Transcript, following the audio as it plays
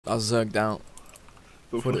zerged out.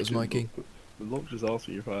 The Thought it was fucking Mikey. The lock just asked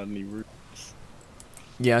me if I had any roots.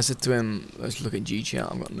 Yeah, I said to him, let's look at G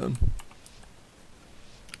chat, I've got none.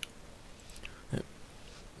 It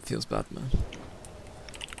feels bad, man.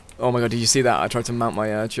 Oh my god, did you see that? I tried to mount my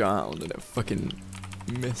air child and it fucking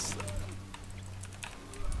missed.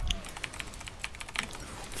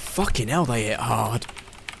 Fucking hell, they hit hard.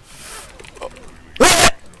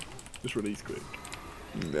 Just release quick.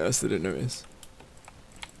 Yes, they didn't notice.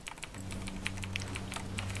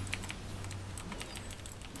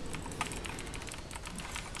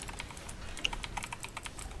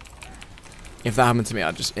 If that happened to me,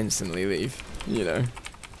 I'd just instantly leave, you know.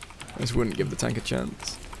 I just wouldn't give the tank a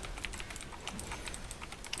chance.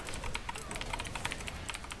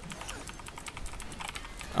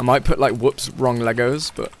 I might put like, whoops, wrong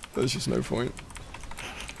Legos, but there's just no point.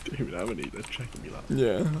 Don't even have any, they're checking me that.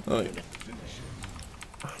 Yeah, like...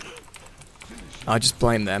 I just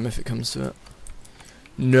blame them if it comes to it.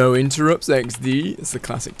 No interrupts XD. It's the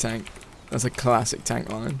classic tank. That's a classic tank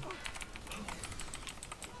line.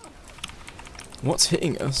 What's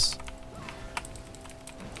hitting us?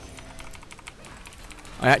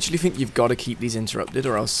 I actually think you've got to keep these interrupted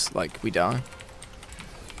or else, like, we die.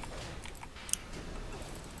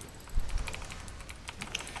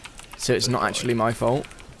 So it's not actually my fault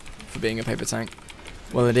for being a paper tank.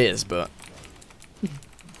 Well, it is, but...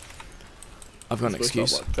 I've got an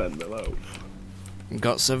excuse. Like 10 mil out.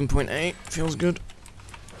 Got 7.8. Feels good.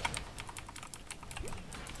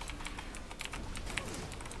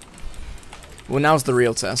 Well, now's the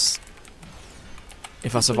real test.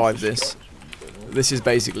 If I survive this. This is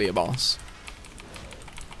basically a boss.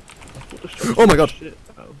 Oh my god!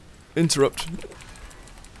 Interrupt.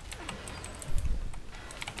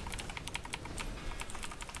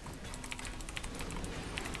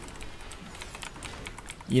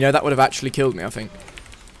 You know, that would have actually killed me, I think.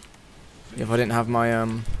 If I didn't have my,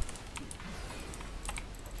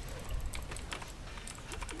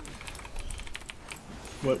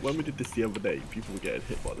 When we did this the other day, people were getting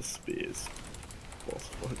hit by the spears.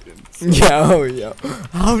 Yeah, oh yeah.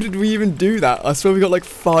 How did we even do that? I swear we got like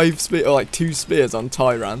 5 spears, or like 2 spears on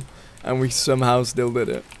Tyran, and we somehow still did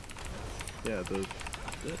it. Yeah,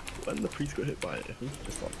 when the priest got hit by it, I think he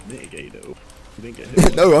just like mitigated it. He didn't get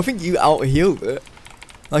hit. No, I think you out-healed it.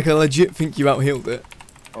 Like, I legit think you out-healed it.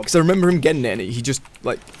 Because I remember him getting it, and he just,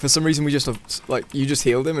 like, for some reason we just, like, you just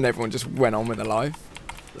healed him, and everyone just went on with their life.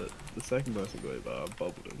 The second person got hit, but I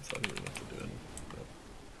bubbled him, so I didn't really have to do anything.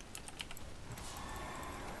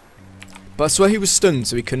 But I swear he was stunned,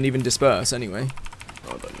 so he couldn't even disperse anyway.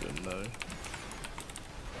 I don't even know.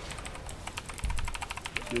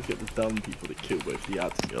 You just get the dumb people that kill both the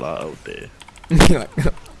ads, and you're like, oh dear. Like,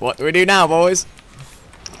 what do we do now, boys?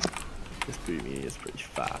 This Boomy is pretty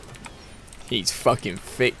fat. He's fucking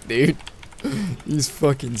thick, dude. He's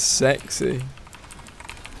fucking sexy.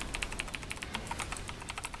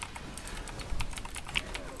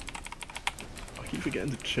 I keep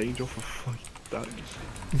forgetting to change off a fucking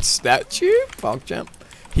Statue? Fuck champ.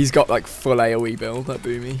 He's got like full AoE build, that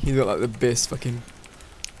Boomy. He's got like the best fucking...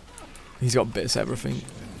 He's got bits everything.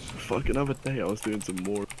 Fucking other day I was doing some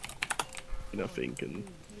more, I think, and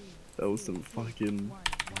there was some fucking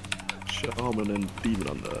Shaman and Demon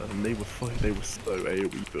on there, and they were so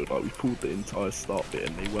AoE build. Like, we pulled the entire start bit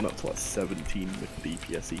and they went up to like 17 with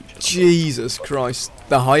DPS each. Jesus Christ.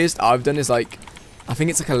 The highest I've done is like, I think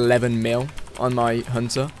it's like 11 mil on my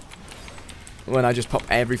Hunter. When I just pop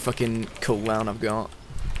every fucking cooldown I've got.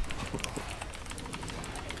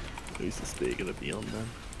 Who's the spear gonna be on then?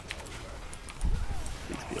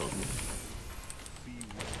 Please be on me.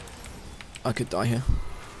 I could die here.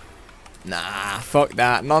 Nah, fuck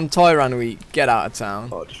that. Non-Tyran week. Get out of town.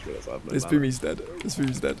 Oh, I just realised I have no This mana. Boomy's dead. This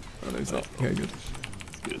Boomy's dead. Oh no, he's not. Okay, good.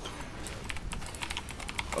 It's good.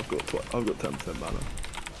 I've got 10% mana.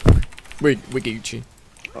 We're Gucci.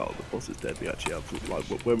 Oh, the boss is dead. We actually have, like,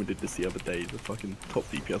 when we did this the other day, the fucking top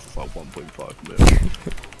DPS was like 1.5 mil.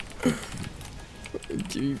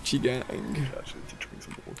 Gucci gang. I actually need to drink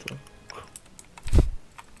some water.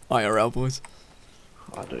 IRL boys.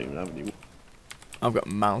 I don't even have any water. I've got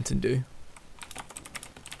Mountain Dew.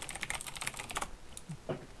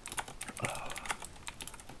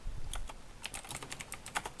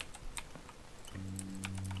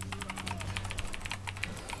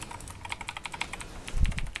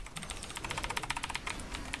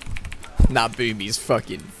 That Boomy's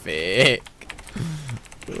fucking thick.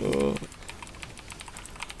 Oh.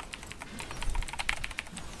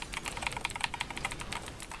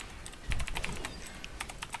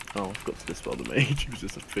 Oh, I forgot to dispel the mage. He was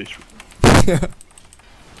just a fish.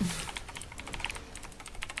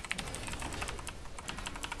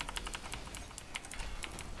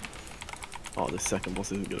 Oh, the second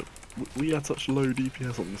boss isn't gonna. We had such low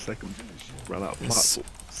DPS on the second. Ran out of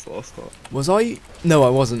platforms last time. Was I? No, I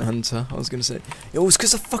wasn't Hunter. I was gonna say it was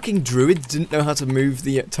because the fucking druid didn't know how to move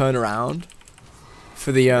the turn around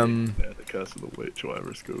for the Yeah, the Curse of the Witch,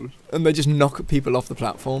 whatever it's called. and they just knock people off the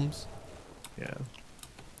platforms. Yeah.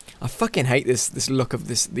 I fucking hate this look of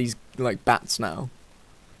these like bats now.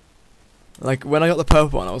 Like when I got the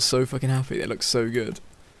purple one, I was so fucking happy. They look so good.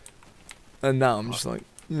 And now I'm just like,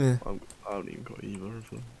 eh. I haven't even got either of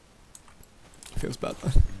them. Feels bad.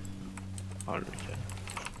 I don't really care.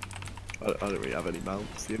 I don't really have any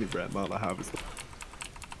mounts. The only rare mount I have is the...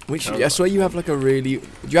 Which I swear you have like a really.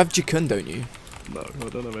 You have Jikun, don't you? No, I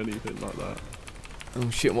don't have anything like that. Oh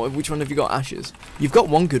shit! Which one have you got? Ashes. You've got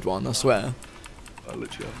one good one, I swear. I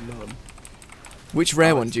literally have none. Which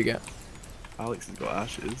rare one do you get? Alex has got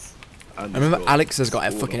ashes. And I remember got Alex has got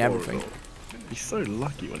Sword of fucking everything. Horror. He's so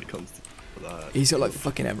lucky when it comes to that. He's got like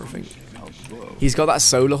fucking everything. As well. He's got that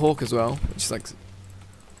Solar Hawk as well, which is like.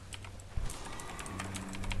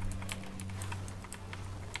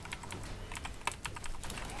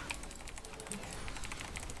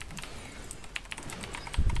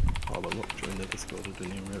 Oh, I'm not joined the Discord, I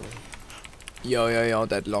didn't even realise. Yo,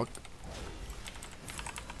 deadlock.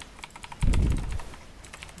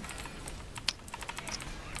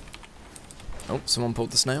 Oh, someone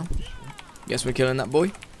pulled the snail. Guess we're killing that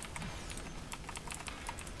boy.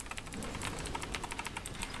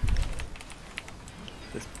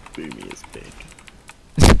 This boomy is big.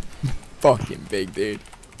 Fucking big, dude.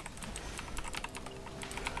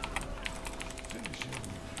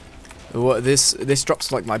 What this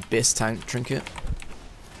drops like my Biss tank trinket.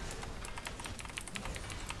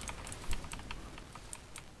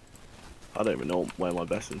 I don't even know where my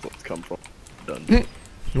best slots come from. Done.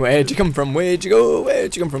 Where'd you come from? Where'd you go?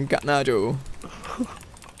 Where'd you come from, Catnajo?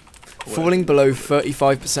 Falling below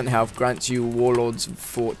 35% health grants you Warlord's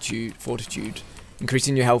Fortitude,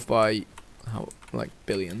 increasing your health by like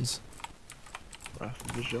billions. Wrath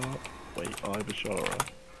of the Jar. Wait, Ivashara.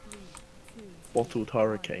 Bottled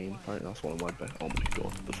Hurricane. Apparently that's one of my best. Oh my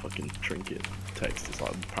god, the fucking trinket text is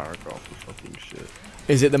like a paragraph of fucking shit.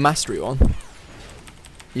 Is it the mastery one?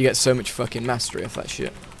 You get so much fucking mastery off that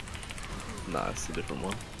shit. Nah, it's a different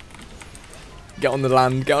one. Get on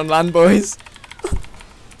land, boys.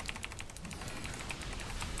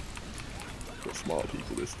 Got smart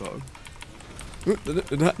people this time.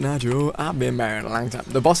 Najo, I've been married a long time.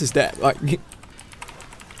 The boss is dead. Like,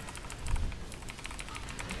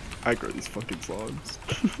 Aggro these fucking slimes.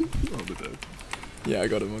 Oh, they're dead. yeah, I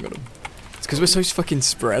got him. It's because we're so fucking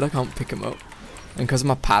spread. I can't pick him up, and because of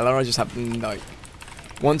my pallor, I just have like.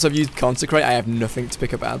 Once I've used Consecrate, I have nothing to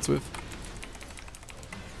pick up ads with.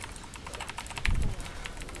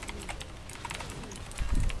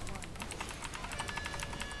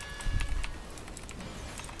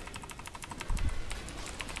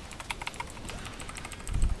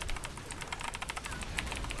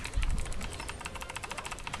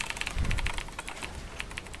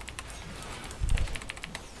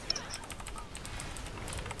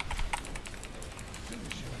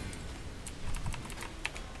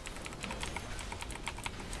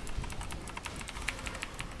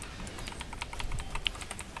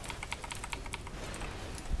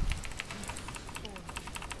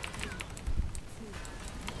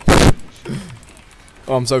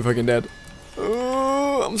 Oh, I'm so fucking dead.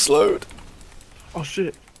 Oh, I'm slowed. Oh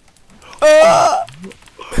shit. Ah!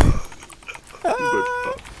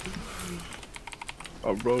 I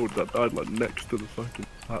rolled that died like next to the fucking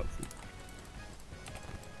platform.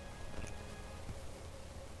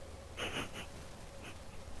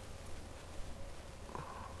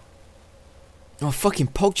 Oh, fucking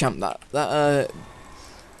PogChamp,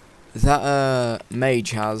 that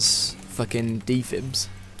mage has fucking defibs.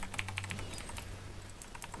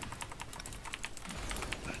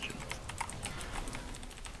 Legend.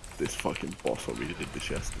 This fucking boss I really did this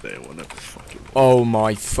yesterday and whatever fucking. Oh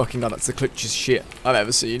my fucking god, that's the glitchiest shit I've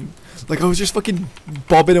ever seen. Like, I was just fucking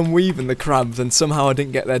bobbing and weaving the crabs and somehow I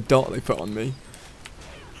didn't get their dot they put on me.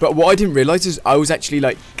 But what I didn't realise is I was actually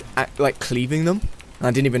like cleaving them and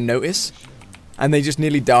I didn't even notice. And they just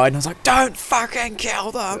nearly died and I was like, don't fucking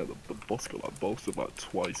kill them! Yeah, the boss got like bolstered like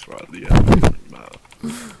twice right at the end. It didn't matter.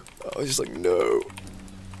 I was just like, no.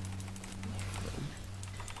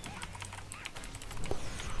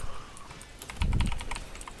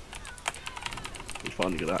 We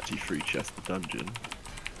finally got actually free chest the dungeon.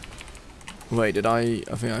 Wait, did I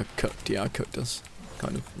think I cooked, yeah, I cooked us.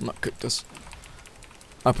 Kind of, not cooked us.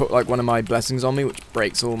 I put like one of my blessings on me, which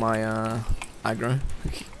breaks all my aggro.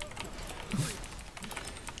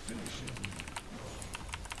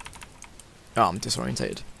 Oh, I'm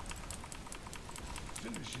disorientated.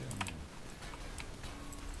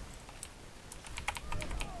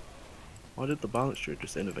 Why did the balance druid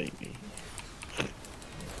just innovate me?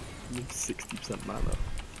 60% mana.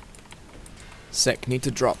 Sick, need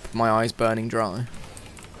to drop. My eyes burning dry.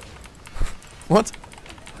 What?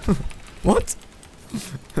 What?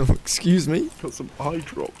 Excuse me? Got some eye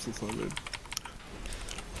drops or something.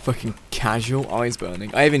 Fucking casual eyes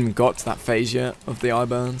burning. I haven't even got to that phase yet of the eye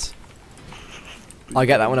burns. I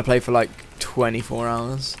get that when I play for like 24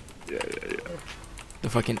 hours. Yeah. The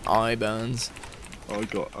fucking eye burns. I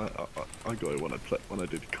got it when I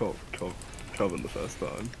did Coven the first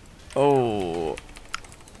time. Oh.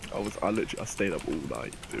 I stayed up all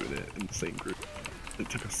night doing it in the same group. It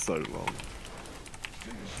took us so long.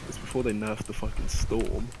 It's before they nerfed the fucking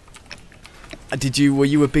Storm. Were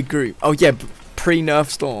you a big group? Oh yeah, pre-nerf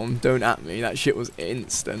Storm, don't at me. That shit was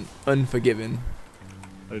instant. Unforgiving.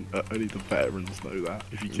 Only the veterans know that.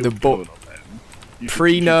 If you kill The Coven on them,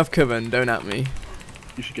 pre-nerf Coven, don't at me.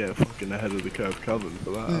 you should get a fucking ahead of the curve Coven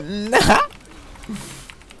for that.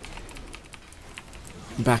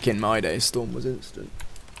 Back in my day, Storm was instant.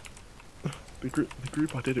 The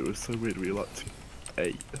group I did it was so weird. We were like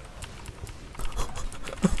 8.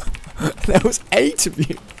 There was 8 of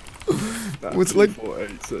you. Nah, Was like 4,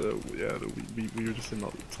 8. So yeah, we were just in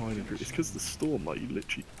like a tiny group. It's because the Storm, like you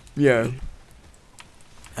literally. yeah.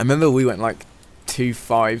 I remember we went like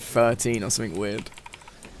 2-5-13 or something weird.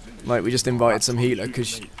 Like we just invited some healer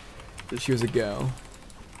because she was a girl.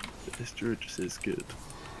 This druid just is good.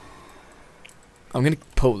 I'm gonna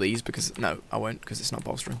pull these because no, I won't because it's not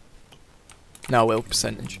bolstering. No, I will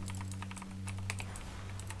percentage.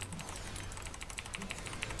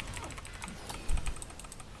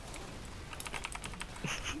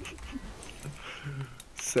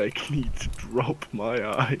 Seg need to drop my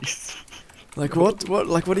eyes. Like what? What?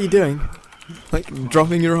 Like what are you doing? Like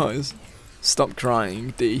dropping your eyes? Stop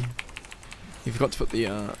crying, D. You forgot to put the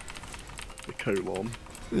The colon.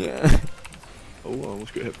 Yeah. Oh, I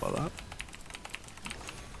almost got hit by that.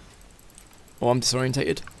 Oh, I'm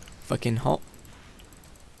disorientated. Fucking hot.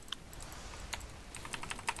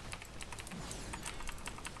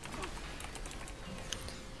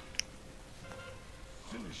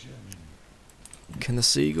 Can the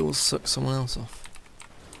seagulls suck someone else off?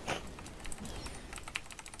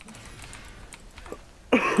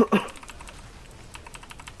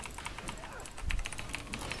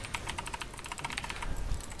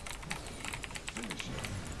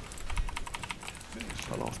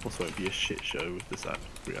 My last boss won't be a shit show with this app.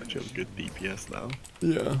 We actually have good DPS now.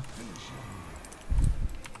 Yeah.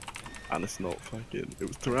 And it's not fucking. It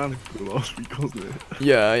was tyrannical last week, wasn't it?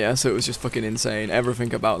 Yeah, so it was just fucking insane.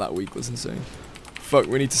 Everything about that week was insane. Fuck,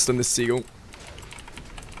 we need to stun this seagull.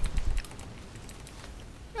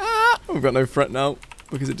 Ah! We've got no threat now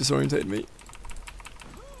because it disorientated me.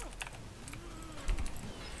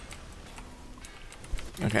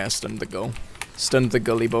 Okay, I stunned the gull. Stunned the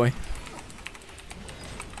gully boy.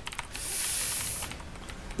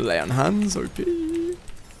 Lay on hands, OP.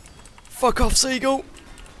 Fuck off, seagull!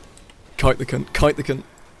 Kite the cunt, kite the cunt.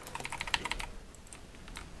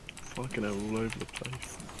 Fucking hell, all over the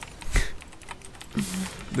place.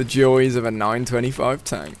 The joys of a 925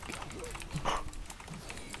 tank.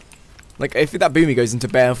 Like, if that boomy goes into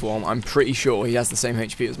bear form, I'm pretty sure he has the same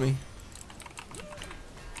HP as me.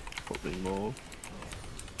 Probably more.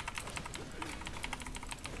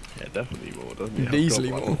 Yeah, definitely more, doesn't he?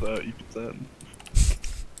 Easily I've more. got like 30%.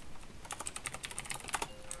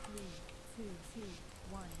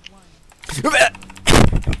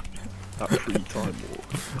 That pre-time walk.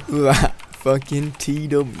 That fucking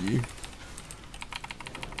TW.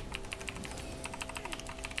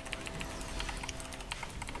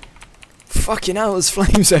 Fucking hell, there's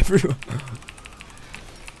flames everywhere.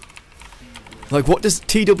 Like, what does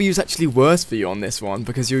TW is actually worse for you on this one?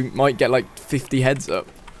 Because you might get like 50 heads up.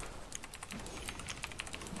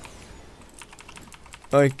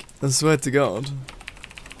 Like, I swear to God.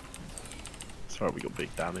 Sorry, we got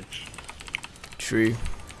big damage. True.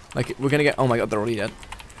 Like, we're gonna get. Oh my God, they're already dead.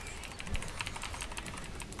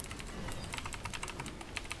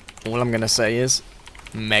 All I'm gonna say is,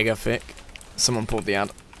 mega thick. Someone pulled the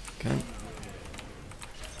ad. Okay.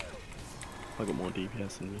 I got more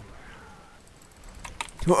DPS than you.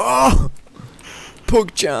 Oh!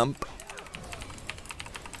 Pug jump.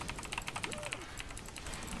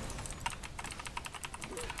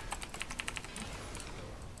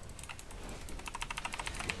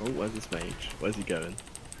 Oh, where's this mage? Where's he going?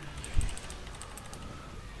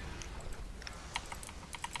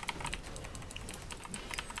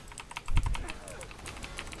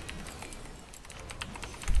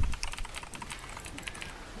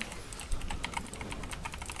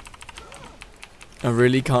 I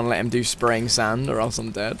really can't let him do spraying sand or else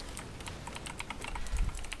I'm dead.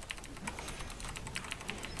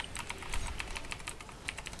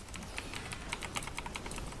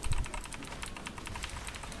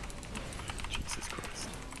 Jesus Christ.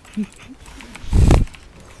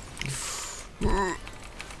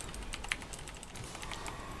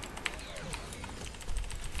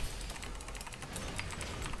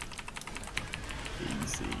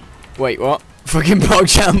 Easy. Wait, what? Fucking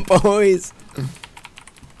PogChamp, boys!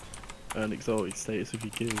 Earn exalted status if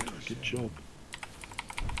you kill. Good job.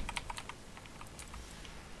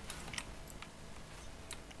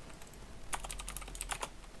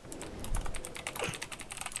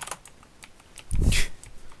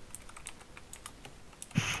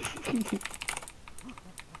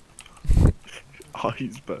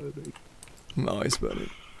 Eyes burning. Nice,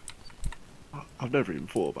 buddy. I've never even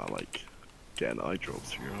thought about like getting eye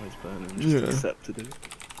drops for your eyes burning. Just Yeah. accepted it.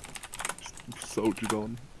 Just soldiered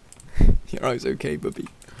on. Your eyes okay, bubby?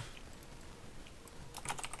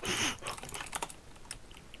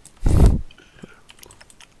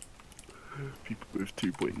 People with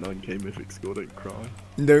 2.9k mythic score don't cry.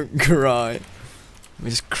 Don't cry. We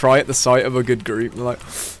just cry at the sight of a good group. We're like,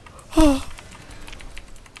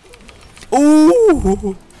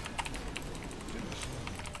 ooh!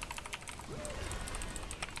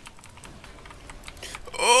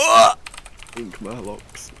 Ink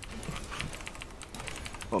Murlocs.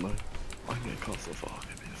 Oh no. I'm gonna cast off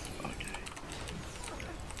Archivist. Okay.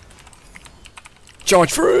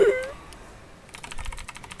 Charge through!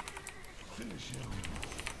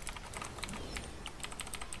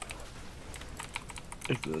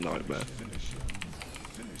 This is a nightmare.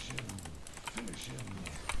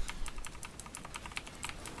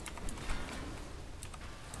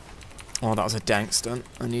 Oh, that was a dank stunt.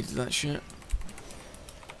 I needed that shit.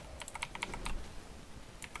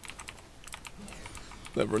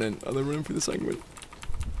 They're running. Are they running through the sanguine?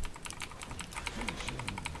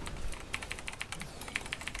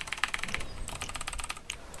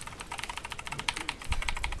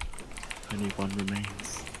 Only one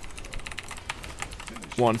remains.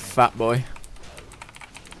 One fat boy.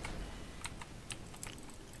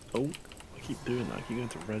 Oh, I keep doing that. I keep going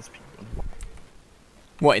to res people.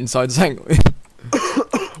 What, inside the sanguine?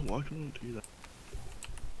 Why can I do that?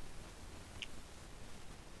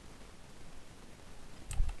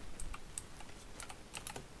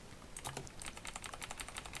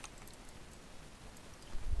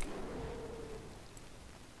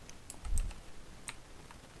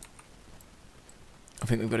 I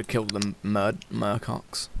think we've got to kill the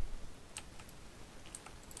Murkocs.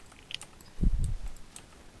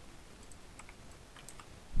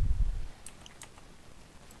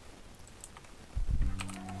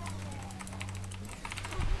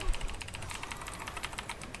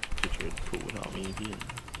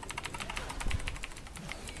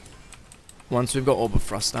 Once we've got Orb of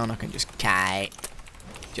Frost down, I can just kite.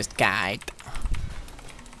 Just kite.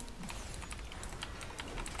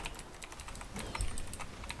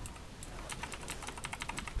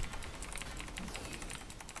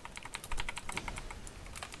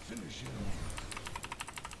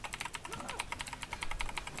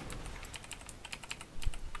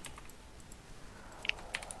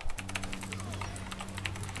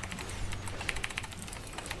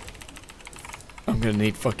 I'm gonna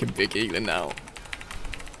need fucking big healing now.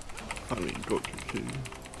 I mean, got you.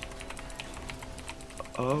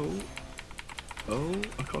 Oh. Oh,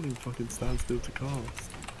 I can't even fucking stand still to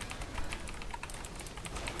cast.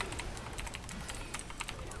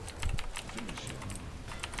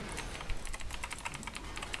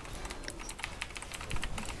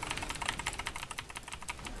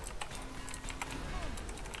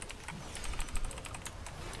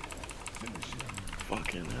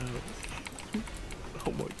 Fucking hell.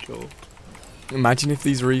 Oh my god. Imagine if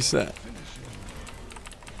these reset.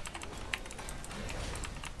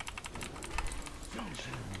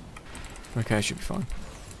 Okay, I should be fine.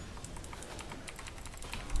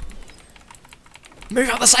 Move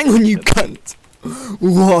out the sanguine, you cunt!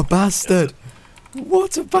 What a bastard!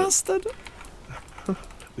 What a bastard!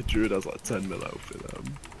 The druid has like 10 mil health in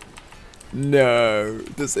them. No,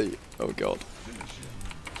 does he? Oh god.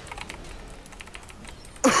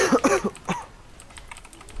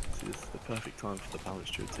 See, this is the perfect time for the balance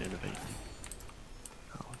druid to innovate.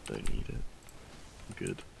 Oh, I don't need it. I'm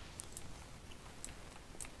good.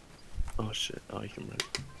 Oh shit, oh, you can run.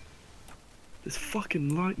 There's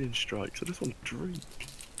fucking lightning strikes, I just want to drink.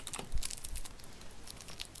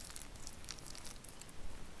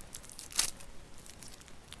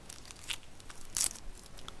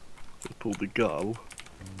 Pull the gull.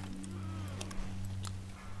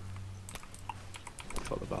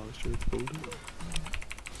 like the balustrade pulled it.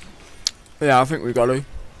 Yeah, I think we got to.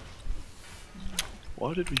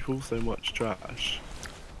 Why did we pull so much trash?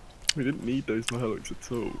 We didn't need those Murlocs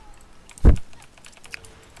at all.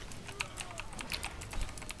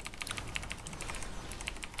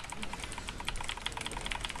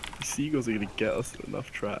 The seagulls are gonna get us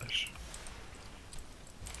enough trash.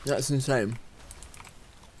 That's insane.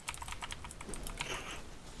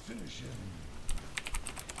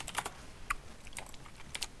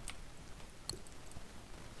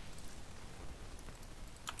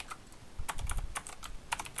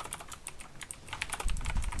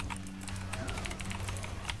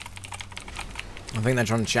 I think they're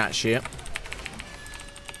trying to chat shit.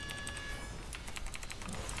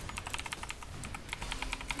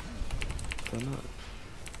 Don't know.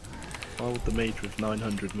 Why would the mage with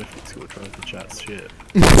 900 mythic score try to chat shit?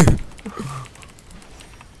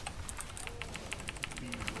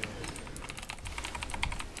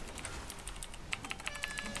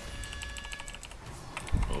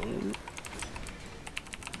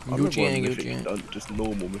 Just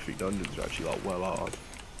normal mythic dungeons are actually like well hard.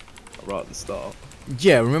 Like, right at the start.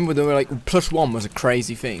 Yeah, remember they were like +1 was a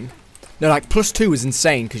crazy thing. No, like +2 was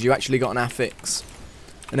insane because you actually got an affix.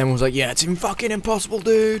 And everyone was like, yeah, it's fucking impossible,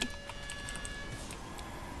 dude.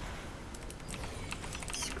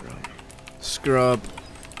 Scrub.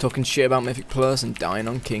 Talking shit about Mythic Plus and dying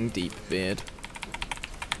on King Deepbeard.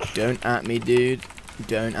 Don't at me, dude.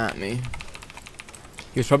 Don't at me.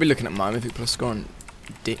 He was probably looking at my Mythic Plus score and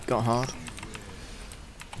dick got hard.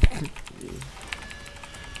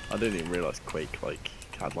 I didn't even realise Quake like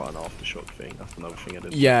had like an aftershock thing. That's another thing I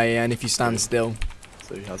didn't. Yeah, yeah, and if you stand still.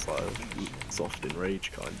 So he has like a soft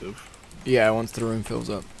enrage kind of. Yeah, once the room fills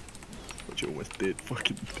up. Which he almost did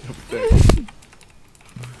fucking the other day.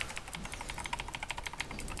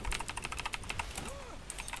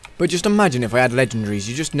 But just imagine if I had legendaries,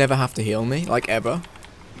 you just never have to heal me, like ever.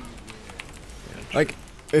 Yeah, like,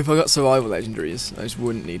 if I got survival legendaries, I just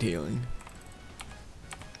wouldn't need healing.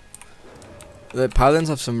 The paladins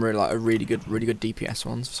have some really good DPS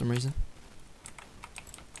ones for some reason.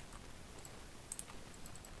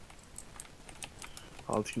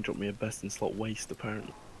 Oh, you can drop me a best in slot waste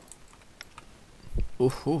apparently.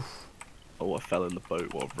 Oof, oof. Oh, I fell in the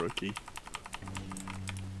boat while rookie.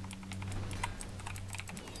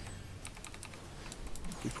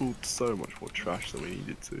 We pulled so much more trash than we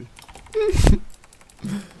needed to.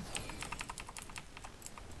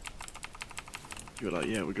 You were like,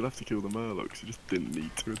 yeah, we're gonna have to kill the Murlocs. You just didn't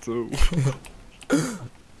need to at all.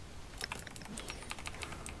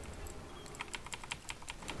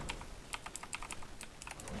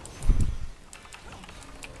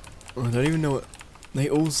 I don't even know what. They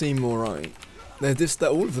all seem alright. They're just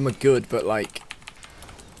that all of them are good, but like,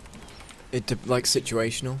 like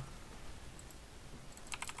situational.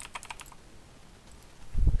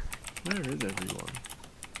 Where is everyone?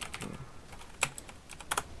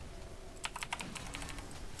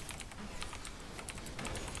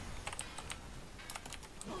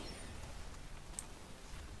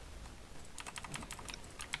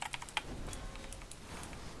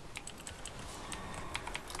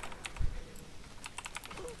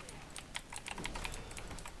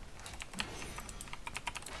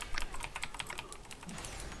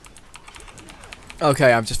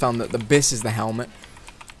 Okay, I've just found that the Biss is the helmet.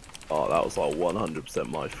 Oh, that was like 100%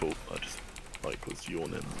 my fault. I just like was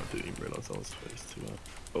yawning. I didn't even realise I was supposed to.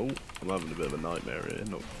 Oh, I'm having a bit of a nightmare here.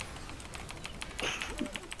 No.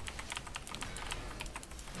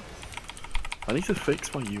 I need to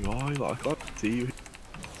fix my UI. Like I can't see you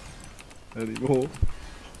anymore.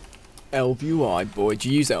 LVUI, boy. Do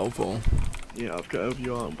you use L4? Yeah, I've got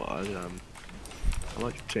LVUI on, but I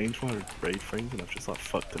like changed my raid frames and I've just like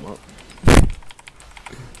fucked them up.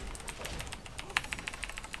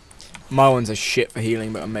 My ones are shit for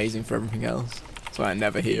healing, but amazing for everything else. That's why I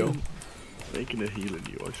never heal. Making a healing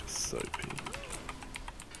UI is just so peak.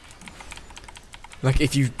 Like,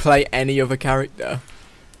 if you play any other character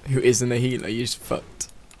who isn't a healer, you're just fucked.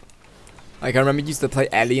 Like, I remember used to play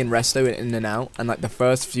Ellie and Resto in and out, and like the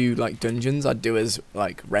first few like dungeons I'd do as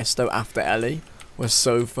like Resto after Ellie was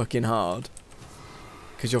so fucking hard.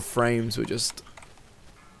 Because your frames were just...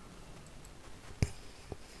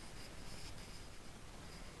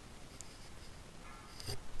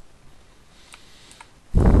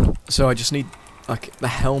 So I just need, like, the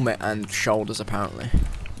helmet and shoulders, apparently.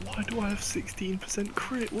 Why do I have 16%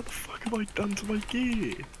 crit? What the fuck have I done to my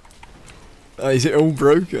gear? Is it all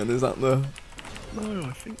broken? Is that the... No,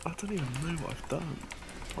 I don't even know what I've done.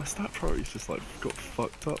 My stat priority's just, like, got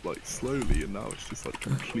fucked up, like, slowly, and now it's just, like,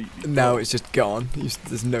 completely Now gone. it's just gone.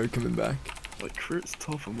 There's no coming back. Like crit's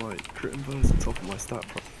top of my crit and burst top of my stat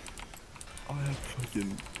pro.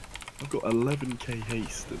 I've got 11k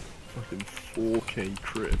haste and fucking 4k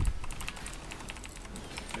crit.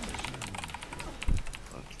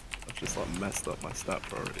 I've just like messed up my stat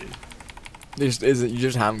priority. There just isn't. You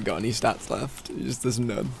just haven't got any stats left. There's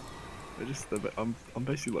none. I'm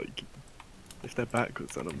basically like, if they're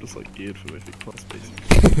backwards, then I'm just like geared for Mythic Plus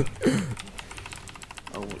basically.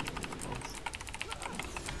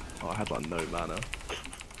 Oh, I had like no mana.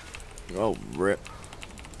 Oh, rip.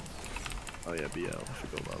 Oh yeah, BL, I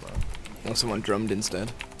forgot about that. Well, someone drummed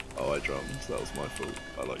instead. Oh, I drummed, so that was my fault.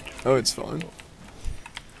 I like... Oh, it's fine.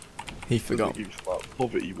 He forgot.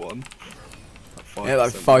 Poverty one. Yeah,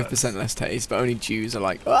 like 5% less taste, but only Jews are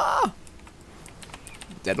like, ah!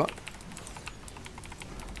 Deadlock.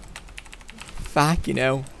 Fuck, you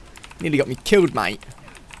know. Nearly got me killed, mate.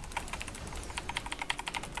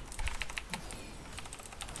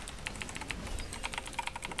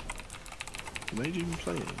 Made you even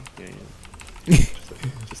playing? Yeah.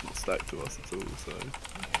 Just not stacked to us at all, so...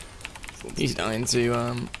 He's dying to,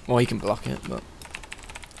 well, he can block it, but...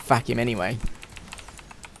 Fuck him anyway.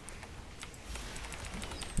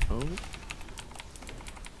 Oh.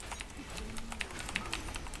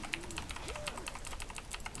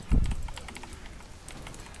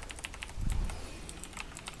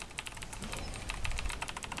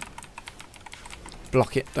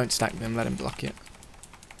 Block it, don't stack them, let him block it.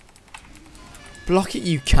 Block it,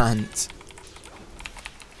 you can't.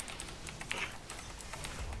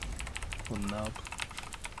 A nub.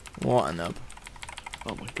 What a nub.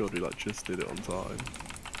 Oh my god, we like just did it on time.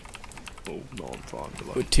 Well, not on time, but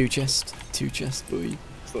like... With two chest, boy.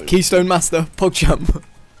 It's not even- Keystone Master, PogChamp.